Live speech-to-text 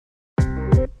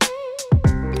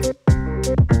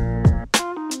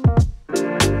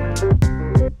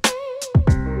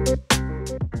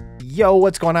Yo,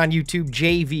 what's going on YouTube?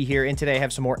 JV here, and today I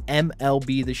have some more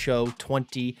MLB The Show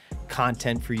 20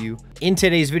 content for you. In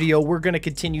today's video, we're going to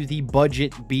continue the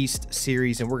Budget Beast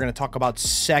series, and we're going to talk about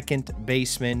second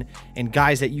basemen and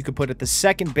guys that you could put at the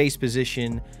second base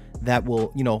position that will,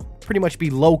 pretty much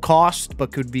be low cost,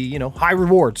 but could be, high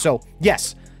reward. So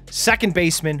yes, second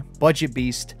baseman, Budget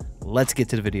Beast. Let's get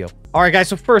to the video. All right, guys,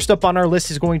 so first up on our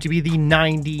list is going to be the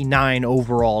 99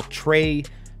 overall Trea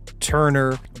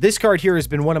Turner. This card here has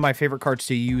been one of my favorite cards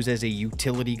to use as a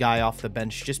utility guy off the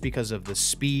bench just because of the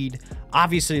speed.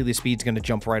 Obviously, the speed's going to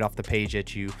jump right off the page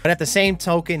at you. But at the same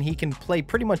token, he can play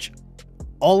pretty much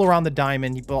all around the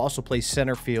diamond. He will also play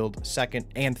center field, second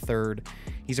and third.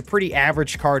 He's a pretty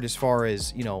average card as far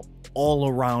as,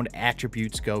 all-around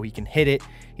attributes go. He can hit it.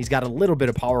 He's got a little bit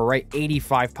of power, right?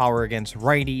 85 power against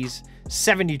righties,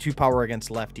 72 power against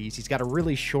lefties. He's got a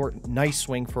really short, nice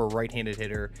swing for a right-handed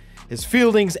hitter. His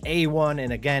fielding's A1,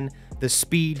 and again, the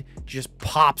speed just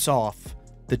pops off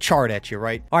the chart at you,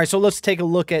 right? All right, so let's take a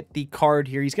look at the card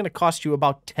here. He's going to cost you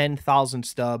about 10,000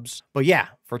 stubs. But yeah,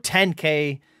 for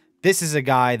 10K, this is a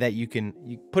guy that you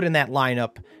put in that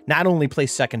lineup, not only play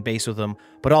second base with him,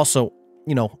 but also,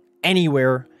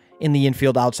 anywhere in the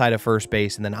infield outside of first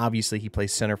base. And then obviously he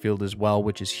plays center field as well,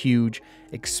 which is huge,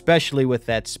 especially with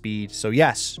that speed. So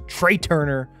yes, Trea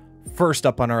Turner, first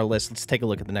up on our list. Let's take a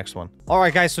look at the next one. All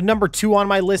right, guys, so number 2 on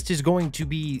my list is going to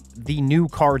be the new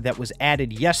card that was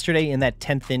added yesterday in that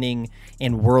 10th inning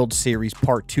in World Series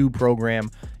Part 2 program.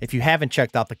 If you haven't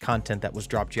checked out the content that was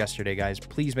dropped yesterday, guys,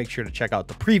 please make sure to check out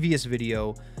the previous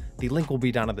video. The link will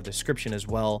be down in the description as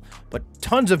well. But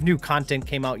tons of new content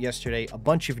came out yesterday, a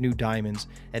bunch of new diamonds,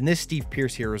 and this Steve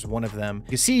Pearce here is one of them.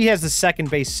 You see he has the second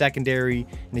base secondary,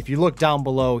 and if you look down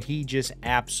below, he just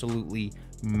absolutely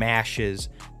mashes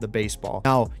the baseball.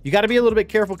 Now, you got to be a little bit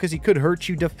careful because he could hurt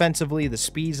you defensively. The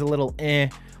speed's a little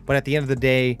but at the end of the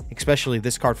day, especially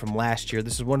this card from last year,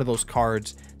 this is one of those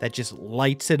cards that just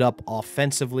lights it up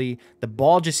offensively. The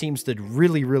ball just seems to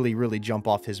really jump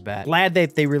off his bat. Glad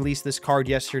that they released this card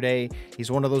yesterday. He's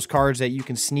one of those cards that you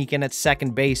can sneak in at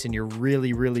second base and you're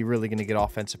really going to get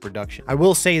offensive production. I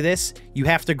will say this, you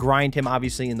have to grind him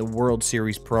obviously in the World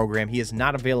Series program. He is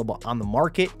not available on the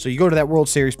market. So you go to that World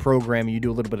Series program and you do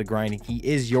a little bit of grinding. He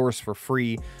is yours for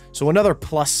free. So another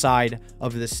plus side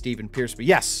of this Steven Pearce. But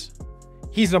yes,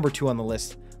 he's number 2 on the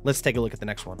list. Let's take a look at the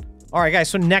next one. All right, guys,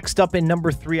 so next up in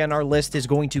number 3 on our list is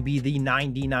going to be the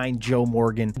 99 Joe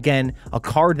Morgan. Again, a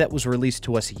card that was released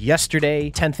to us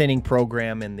yesterday, 10th inning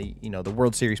program and the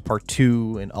World Series Part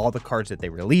 2 and all the cards that they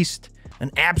released.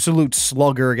 An absolute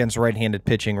slugger against right-handed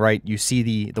pitching, right? You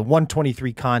see the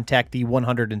 123 contact, the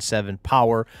 107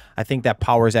 power. I think that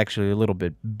power is actually a little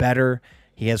bit better.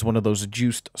 He has one of those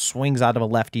juiced swings out of a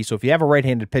lefty. So if you have a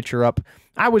right-handed pitcher up,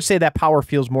 I would say that power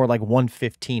feels more like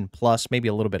 115 plus, maybe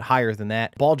a little bit higher than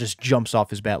that. Ball just jumps off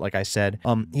his bat, like I said.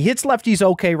 He hits lefties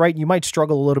okay, right? You might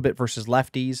struggle a little bit versus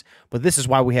lefties, but this is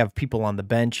why we have people on the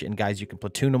bench and guys you can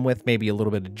platoon them with. Maybe a little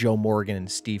bit of Joe Morgan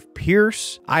and Steve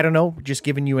Pearce. I don't know, just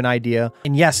giving you an idea.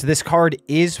 And yes, this card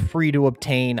is free to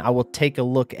obtain. I will take a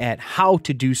look at how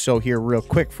to do so here real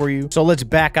quick for you. So let's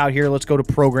back out here. Let's go to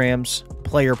programs,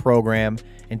 player program,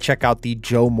 and check out the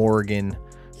Joe Morgan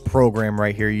program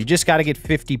right here. You just got to get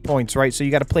 50 points, right? So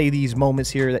you got to play these moments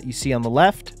here that you see on the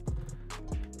left,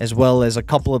 as well as a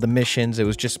couple of the missions. It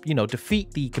was just,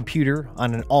 defeat the computer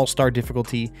on an all-star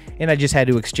difficulty, and I just had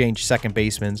to exchange second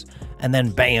basemen, and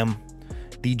then bam,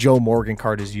 the Joe Morgan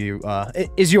card is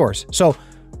yours. So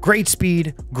great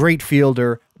speed, great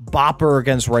fielder, bopper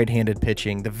against right-handed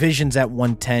pitching. The vision's at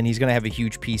 110. He's going to have a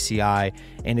huge PCI.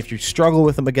 And if you struggle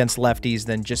with him against lefties,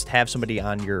 then just have somebody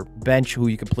on your bench who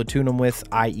you can platoon him with,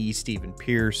 i.e. Steven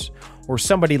Pearce or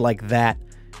somebody like that.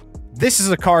 This is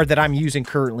a card that I'm using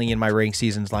currently in my ranked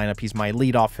seasons lineup. He's my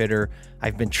leadoff hitter.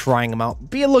 I've been trying him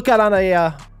out. Be on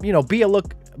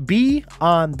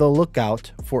the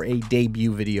lookout for a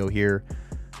debut video here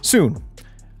soon.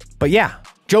 But yeah,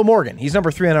 Joe Morgan, he's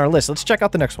number 3 on our list. Let's check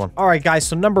out the next one. All right, guys,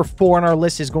 so number 4 on our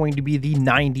list is going to be the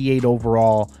 98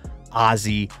 overall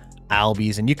Ozzie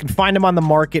Albies, and you can find him on the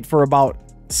market for about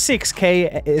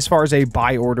 6K as far as a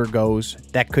buy order goes.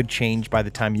 That could change by the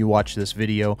time you watch this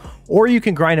video, or you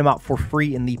can grind him out for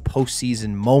free in the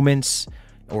postseason moments.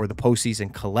 or the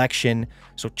postseason collection.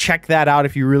 So check that out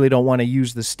if you really don't want to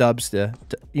use the stubs to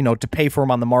pay for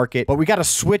him on the market. But we got a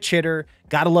switch hitter.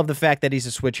 Gotta love the fact that he's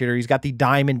a switch hitter. He's got the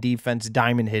diamond defense,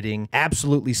 diamond hitting,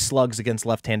 absolutely slugs against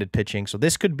left-handed pitching. So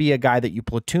this could be a guy that you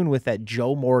platoon with that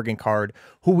Joe Morgan card,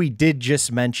 who we did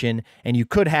just mention, and you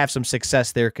could have some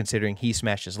success there considering he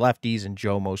smashes lefties and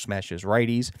Jomo smashes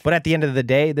righties. But at the end of the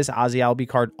day, this Ozzy Albies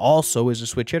card also is a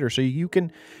switch hitter, so you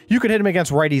can hit him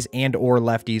against righties and or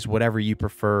lefties, whatever you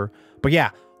prefer. But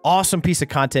yeah, awesome piece of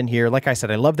content here. Like I said,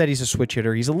 I love that he's a switch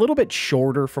hitter. He's a little bit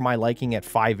shorter for my liking at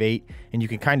 5'8", and you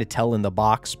can kind of tell in the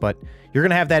box, but you're going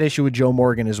to have that issue with Joe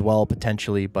Morgan as well,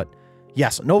 potentially. But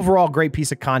yes, an overall great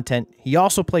piece of content. He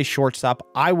also plays shortstop.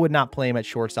 I would not play him at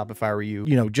shortstop if I were you.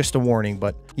 Just a warning.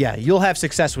 But yeah, you'll have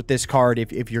success with this card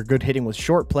if you're good hitting with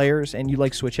short players and you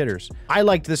like switch hitters. I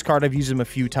liked this card. I've used him a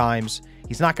few times.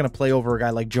 He's not going to play over a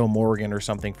guy like Joe Morgan or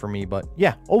something for me. But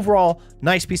yeah, overall,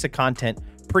 nice piece of content.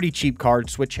 Pretty cheap card,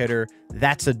 switch hitter.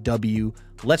 That's a W.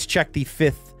 Let's check the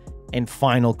 5th and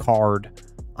final card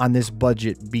on this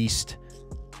budget beast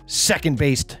second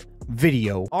base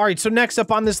video. All right, so next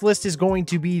up on this list is going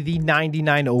to be the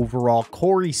 99 overall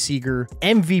Corey Seager,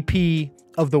 MVP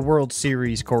of the World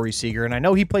Series, Corey Seager. And I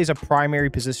know he plays a primary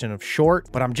position of short,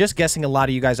 but I'm just guessing a lot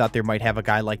of you guys out there might have a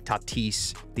guy like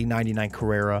Tatis, the 99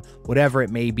 Carrera, whatever it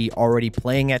may be, already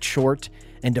playing at short.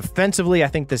 And defensively, I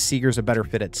think the Seager's a better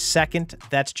fit at second.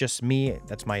 That's just me.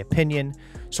 That's my opinion.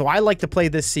 So I like to play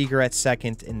this Seager at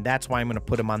second, and that's why I'm going to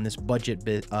put him on this budget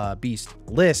beast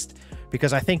list,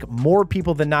 because I think more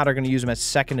people than not are going to use him at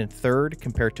second and third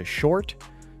compared to short.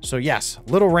 So yes,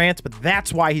 little rant, but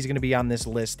that's why he's going to be on this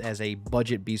list as a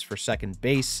budget beast for second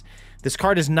base. This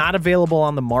card is not available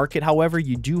on the market. However,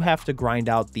 you do have to grind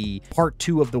out the part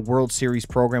 2 of the World Series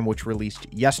program, which released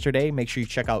yesterday. Make sure you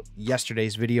check out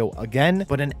yesterday's video again.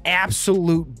 But an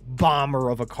absolute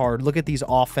bomber of a card. Look at these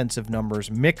offensive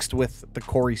numbers mixed with the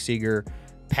Corey Seager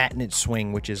patented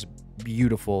swing, which is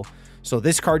beautiful. So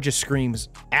this card just screams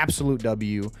absolute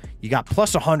W. You got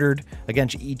plus 100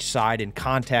 against each side in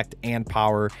contact and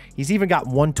power. He's even got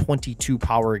 122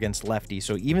 power against lefties.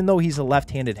 So even though he's a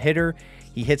left-handed hitter,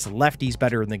 he hits lefties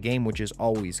better in the game, which is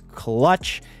always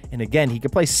clutch. And again, he can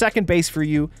play second base for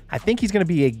you. I think he's going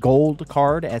to be a gold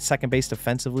card at second base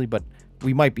defensively, but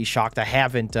we might be shocked. I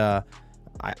haven't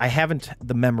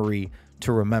the memory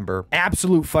to remember.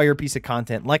 Absolute fire piece of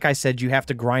content. Like I said, you have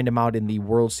to grind him out in the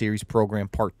World Series program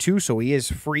part 2, so he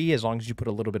is free as long as you put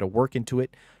a little bit of work into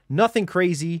it. Nothing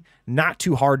crazy, not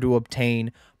too hard to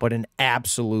obtain, but an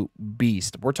absolute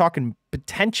beast. We're talking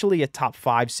potentially a top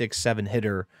 5, 6, 7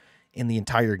 hitter in the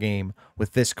entire game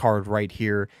with this card right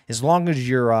here, as long as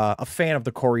you're a fan of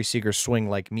the Corey Seager swing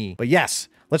like me. But yes,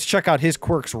 let's check out his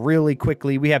quirks really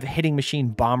quickly. We have Hitting Machine,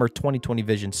 Bomber, 20/20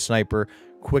 Vision, Sniper,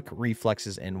 Quick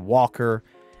Reflexes, and Walker.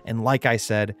 And like I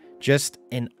said, just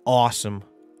an awesome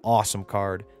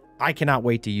card. I cannot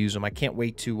wait to use him. I can't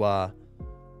wait to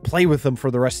play with them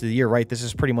for the rest of the year, right? This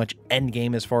is pretty much end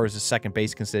game as far as the second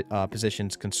base position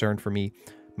is concerned for me.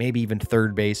 Maybe even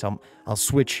third base. I'll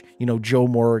switch, Joe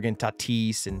Morgan,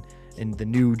 Tatis, and the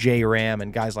new J-Ram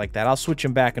and guys like that. I'll switch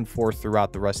them back and forth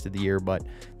throughout the rest of the year. But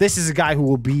this is a guy who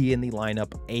will be in the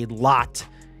lineup a lot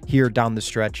here down the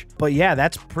stretch. But yeah,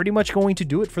 that's pretty much going to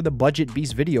do it for the Budget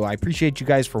Beast video. I appreciate you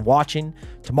guys for watching.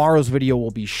 Tomorrow's video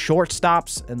will be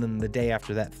shortstops, and then the day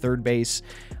after that, third base.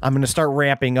 I'm going to start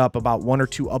ramping up about 1 or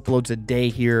 2 uploads a day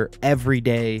here every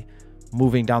day,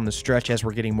 moving down the stretch as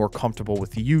we're getting more comfortable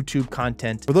with the YouTube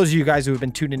content. For those of you guys who have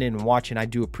been tuning in and watching, I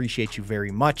do appreciate you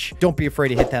very much. Don't be afraid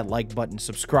to hit that like button,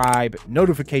 subscribe,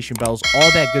 notification bells,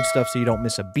 all that good stuff so you don't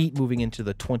miss a beat moving into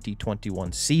the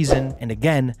 2021 season. And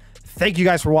again, thank you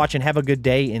guys for watching. Have a good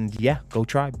day, and yeah, go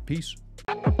Tribe. Peace.